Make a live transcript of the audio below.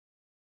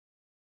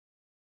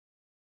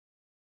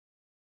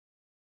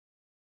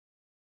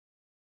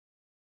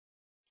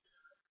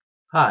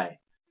Hi,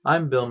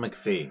 I'm Bill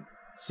MacPhee,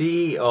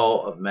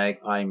 CEO of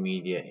MacPhee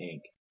Media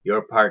Inc.,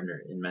 your partner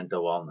in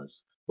mental wellness.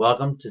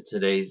 Welcome to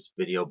today's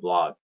video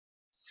blog.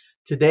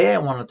 Today I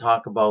want to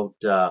talk about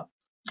a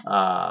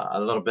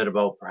little bit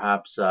about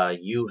perhaps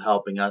you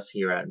helping us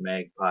here at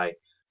MacPhee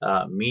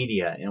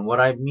Media. And what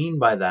I mean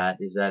by that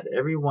is that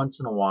every once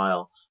in a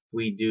while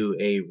we do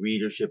a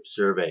readership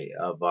survey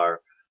of our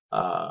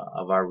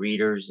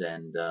readers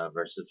and of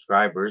our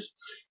subscribers,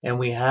 and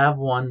we have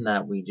one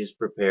that we just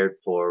prepared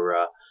for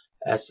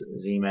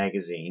SZ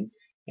Magazine.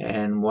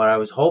 And what I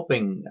was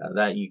hoping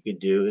that you could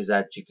do is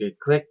that you could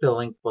click the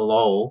link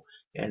below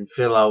and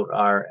fill out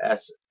our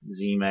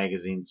SZ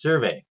Magazine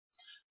survey.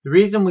 The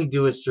reason we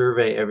do a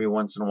survey every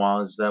once in a while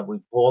is that we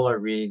poll our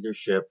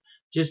readership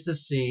just to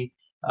see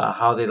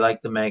how they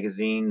like the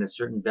magazine, the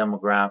certain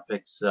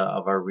demographics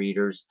of our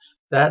readers.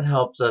 That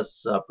helps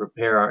us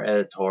prepare our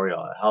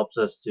editorial. It helps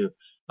us to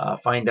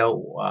find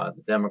out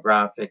the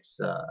demographics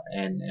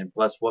and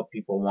plus what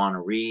people want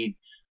to read,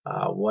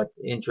 what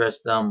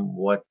interests them,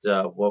 what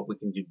we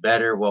can do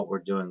better, what we're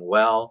doing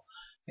well,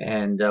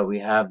 and we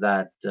have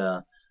that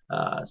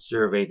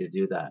survey to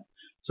do that.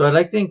 So I'd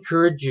like to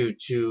encourage you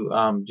to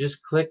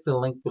just click the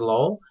link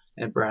below,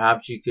 and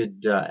perhaps you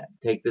could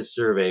take this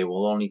survey. It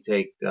will only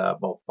take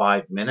about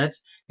 5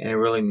 minutes, and it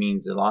really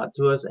means a lot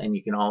to us. And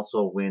you can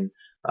also win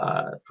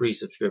free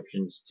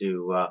subscriptions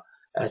to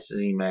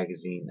SZ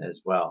Magazine as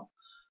well.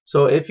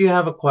 So if you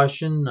have a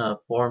question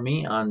for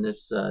me on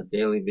this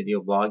daily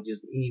video blog,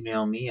 just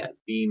email me at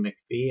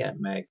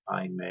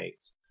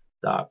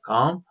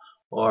bmcphee@magpiemags.com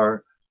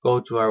or go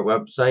to our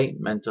website,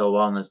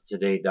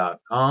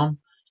 mentalwellnesstoday.com,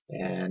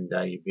 and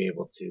you'll be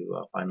able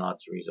to find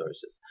lots of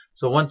resources.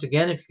 So once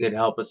again, if you could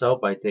help us out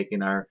by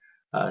taking our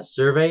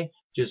survey,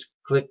 just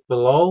click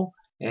below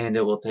and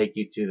it will take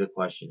you to the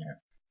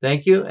questionnaire.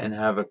 Thank you and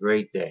have a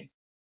great day.